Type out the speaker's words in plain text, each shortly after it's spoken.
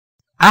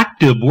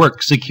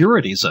Activeworx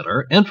Security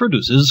Center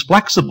introduces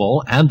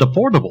flexible and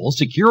affordable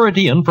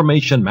security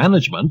information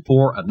management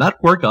for a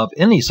network of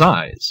any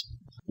size.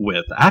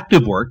 With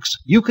Activeworx,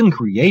 you can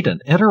create an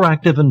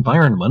interactive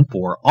environment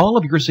for all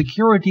of your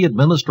security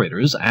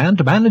administrators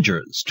and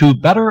managers to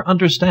better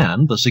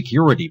understand the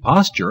security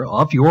posture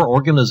of your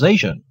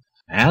organization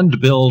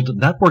and build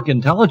network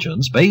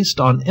intelligence based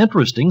on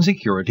interesting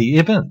security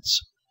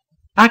events.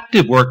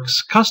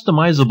 Activeworx's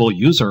customizable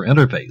user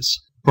interface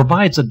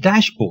provides a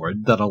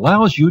dashboard that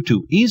allows you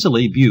to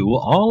easily view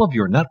all of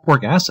your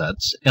network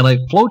assets in a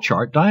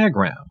flowchart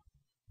diagram.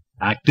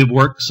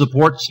 Activeworx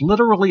supports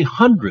literally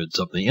hundreds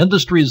of the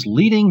industry's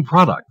leading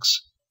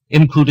products,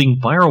 including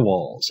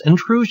firewalls,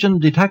 intrusion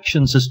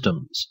detection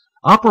systems,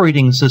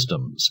 operating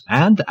systems,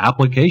 and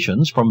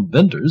applications from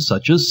vendors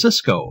such as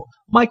Cisco,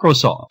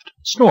 Microsoft,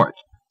 Snort,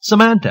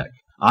 Symantec,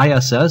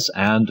 ISS,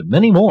 and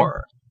many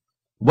more.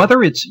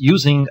 Whether it's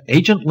using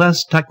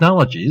agentless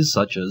technologies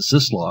such as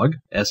Syslog,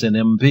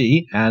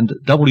 SNMP, and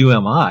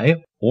WMI,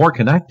 or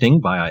connecting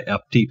via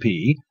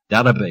FTP,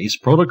 database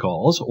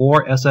protocols,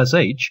 or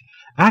SSH,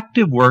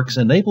 Activeworx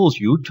enables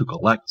you to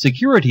collect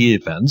security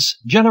events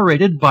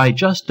generated by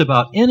just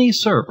about any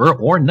server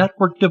or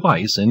network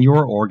device in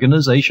your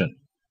organization.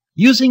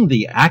 Using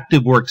the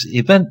Activeworx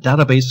Event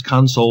Database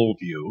Console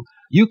view,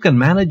 you can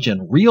manage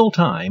in real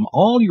time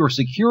all your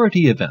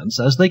security events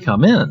as they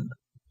come in.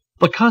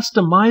 The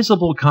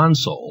customizable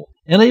console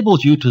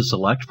enables you to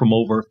select from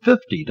over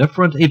 50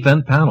 different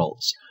event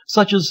panels,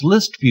 such as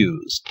list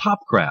views, top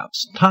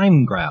graphs,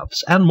 time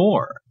graphs, and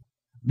more.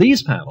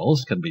 These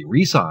panels can be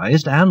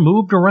resized and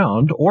moved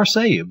around or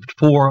saved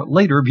for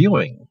later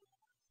viewing.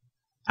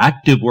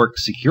 Activeworx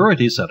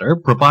Security Center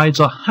provides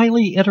a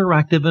highly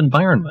interactive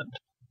environment,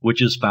 which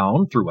is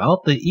found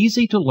throughout the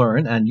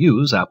easy-to-learn and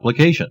use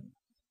application.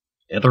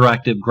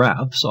 Interactive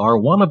graphs are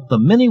one of the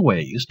many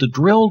ways to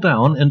drill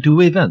down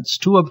into events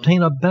to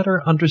obtain a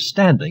better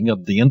understanding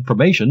of the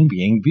information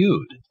being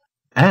viewed.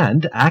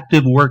 And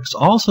Activeworx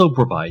also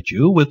provides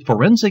you with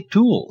forensic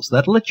tools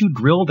that let you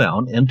drill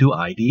down into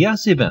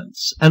IDS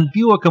events and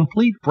view a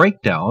complete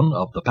breakdown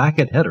of the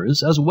packet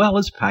headers as well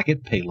as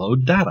packet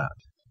payload data.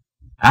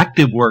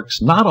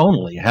 Activeworx not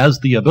only has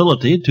the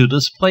ability to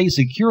display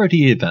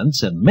security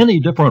events in many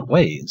different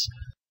ways,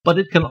 but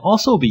it can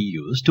also be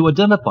used to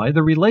identify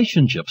the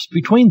relationships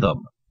between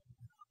them.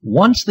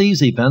 Once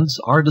these events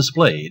are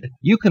displayed,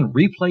 you can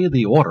replay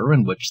the order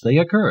in which they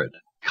occurred,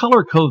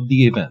 color code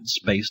the events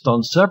based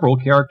on several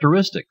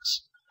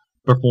characteristics,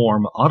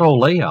 perform auto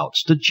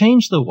layouts to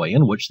change the way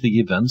in which the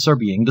events are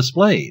being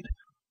displayed,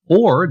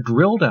 or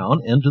drill down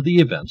into the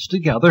events to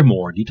gather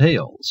more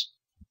details.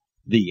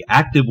 The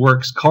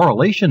Activeworx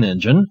Correlation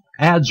Engine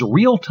adds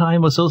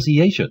real-time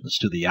associations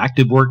to the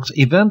Activeworx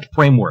event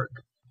framework,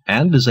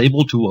 and is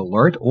able to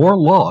alert or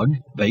log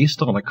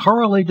based on a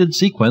correlated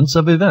sequence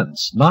of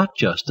events, not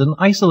just an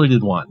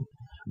isolated one,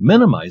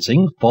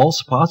 minimizing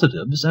false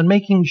positives and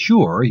making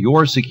sure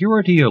your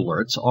security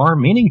alerts are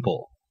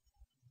meaningful.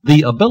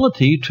 The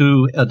ability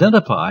to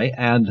identify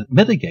and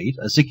mitigate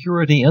a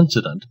security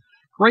incident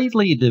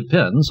greatly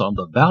depends on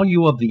the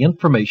value of the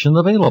information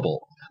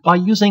available by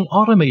using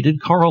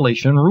automated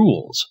correlation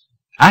rules.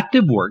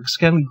 Activeworx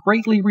can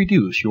greatly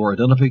reduce your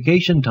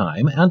identification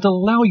time and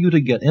allow you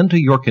to get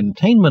into your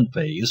containment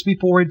phase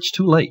before it's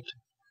too late.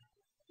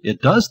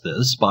 It does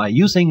this by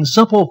using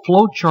simple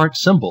flowchart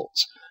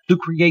symbols to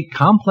create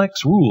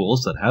complex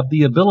rules that have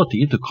the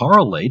ability to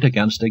correlate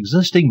against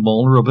existing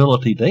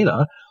vulnerability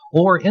data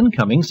or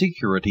incoming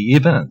security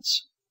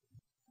events.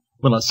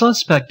 When a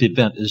suspect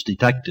event is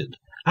detected,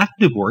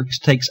 Activeworx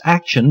takes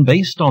action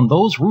based on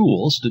those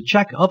rules to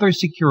check other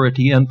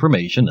security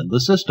information in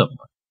the system,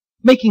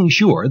 making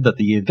sure that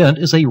the event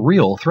is a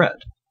real threat.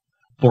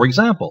 For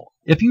example,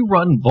 if you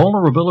run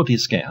vulnerability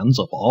scans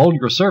of all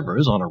your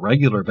servers on a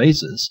regular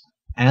basis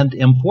and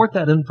import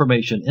that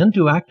information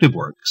into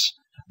Activeworx,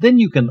 then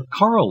you can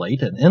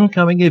correlate an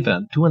incoming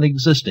event to an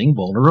existing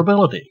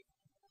vulnerability.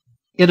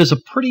 It is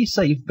a pretty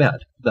safe bet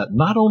that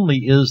not only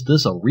is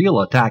this a real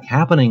attack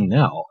happening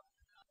now,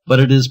 but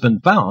it has been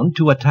found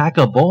to attack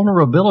a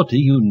vulnerability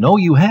you know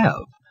you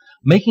have,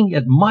 making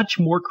it much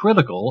more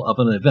critical of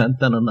an event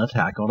than an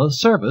attack on a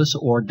service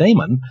or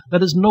daemon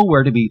that is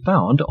nowhere to be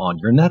found on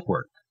your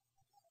network.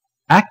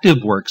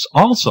 Activeworx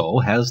also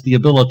has the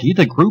ability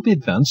to group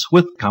events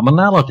with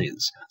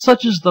commonalities,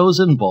 such as those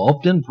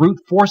involved in brute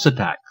force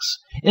attacks,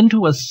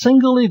 into a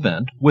single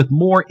event with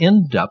more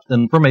in-depth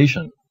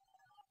information.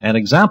 An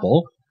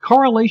example,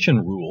 Correlation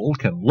Rule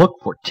can look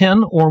for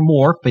 10 or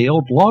more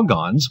failed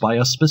logons by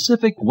a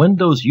specific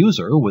Windows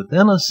user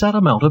within a set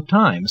amount of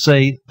time,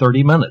 say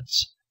 30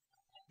 minutes.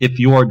 If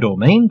your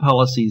domain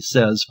policy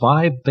says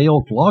 5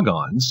 failed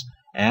logons,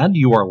 and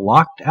you are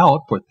locked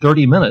out for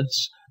 30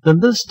 minutes,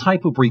 then this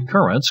type of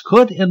recurrence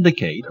could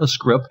indicate a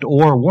script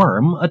or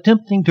worm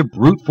attempting to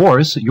brute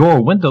force your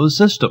Windows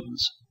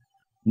systems.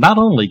 Not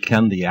only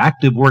can the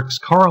Activeworx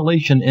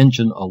Correlation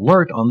Engine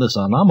alert on this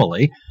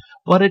anomaly,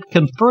 but it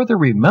can further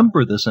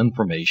remember this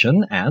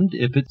information, and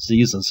if it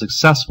sees a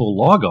successful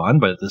logon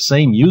by the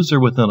same user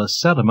within a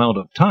set amount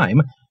of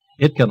time,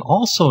 It can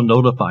also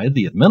notify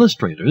the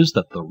administrators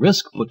that the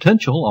risk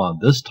potential on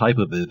this type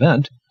of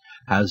event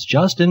has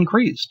just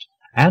increased,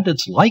 and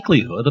its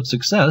likelihood of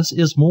success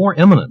is more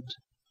imminent.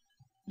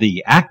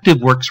 The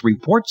Activeworx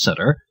Report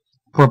Center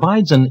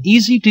provides an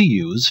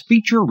easy-to-use,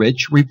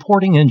 feature-rich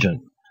reporting engine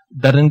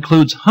that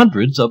includes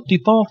hundreds of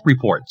default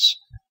reports.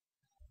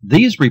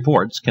 These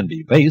reports can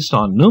be based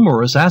on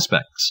numerous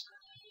aspects,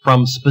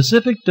 from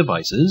specific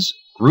devices,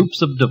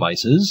 groups of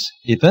devices,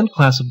 event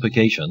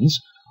classifications,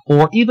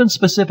 or even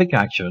specific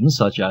actions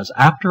such as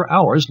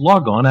after-hours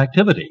logon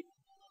activity.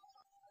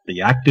 The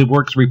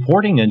Activeworx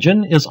reporting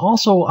engine is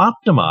also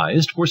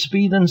optimized for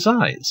speed and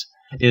size.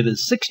 It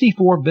is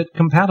 64-bit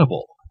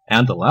compatible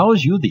and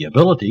allows you the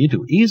ability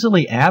to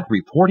easily add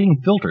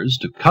reporting filters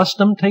to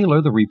custom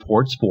tailor the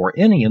reports for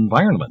any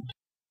environment.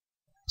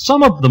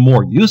 Some of the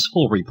more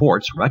useful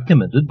reports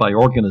recommended by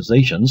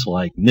organizations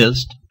like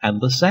NIST and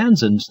the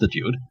SANS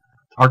Institute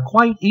are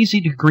quite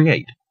easy to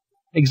create.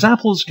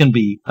 Examples can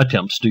be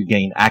attempts to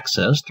gain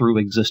access through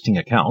existing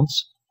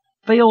accounts,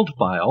 failed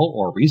file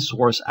or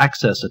resource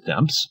access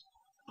attempts,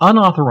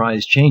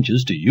 unauthorized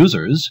changes to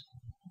users,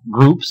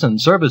 groups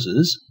and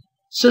services,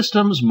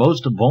 systems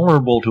most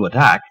vulnerable to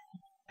attack,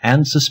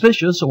 and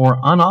suspicious or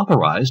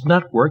unauthorized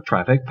network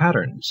traffic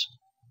patterns.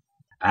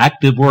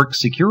 Activeworx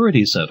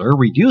Security Center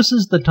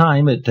reduces the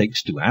time it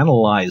takes to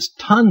analyze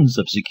tons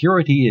of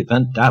security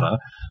event data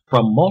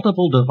from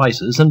multiple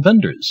devices and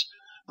vendors,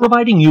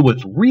 providing you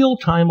with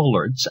real-time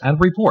alerts and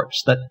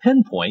reports that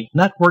pinpoint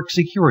network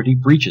security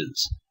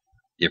breaches.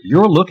 If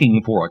you're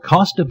looking for a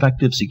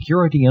cost-effective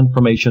security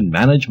information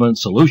management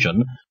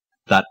solution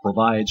that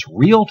provides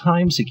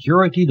real-time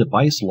security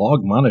device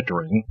log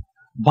monitoring,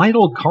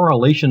 vital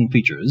correlation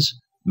features,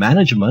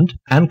 management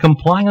and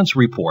compliance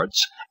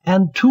reports,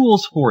 and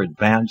tools for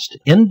advanced,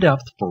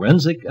 in-depth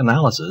forensic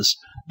analysis,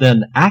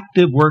 then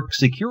Activeworx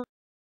Security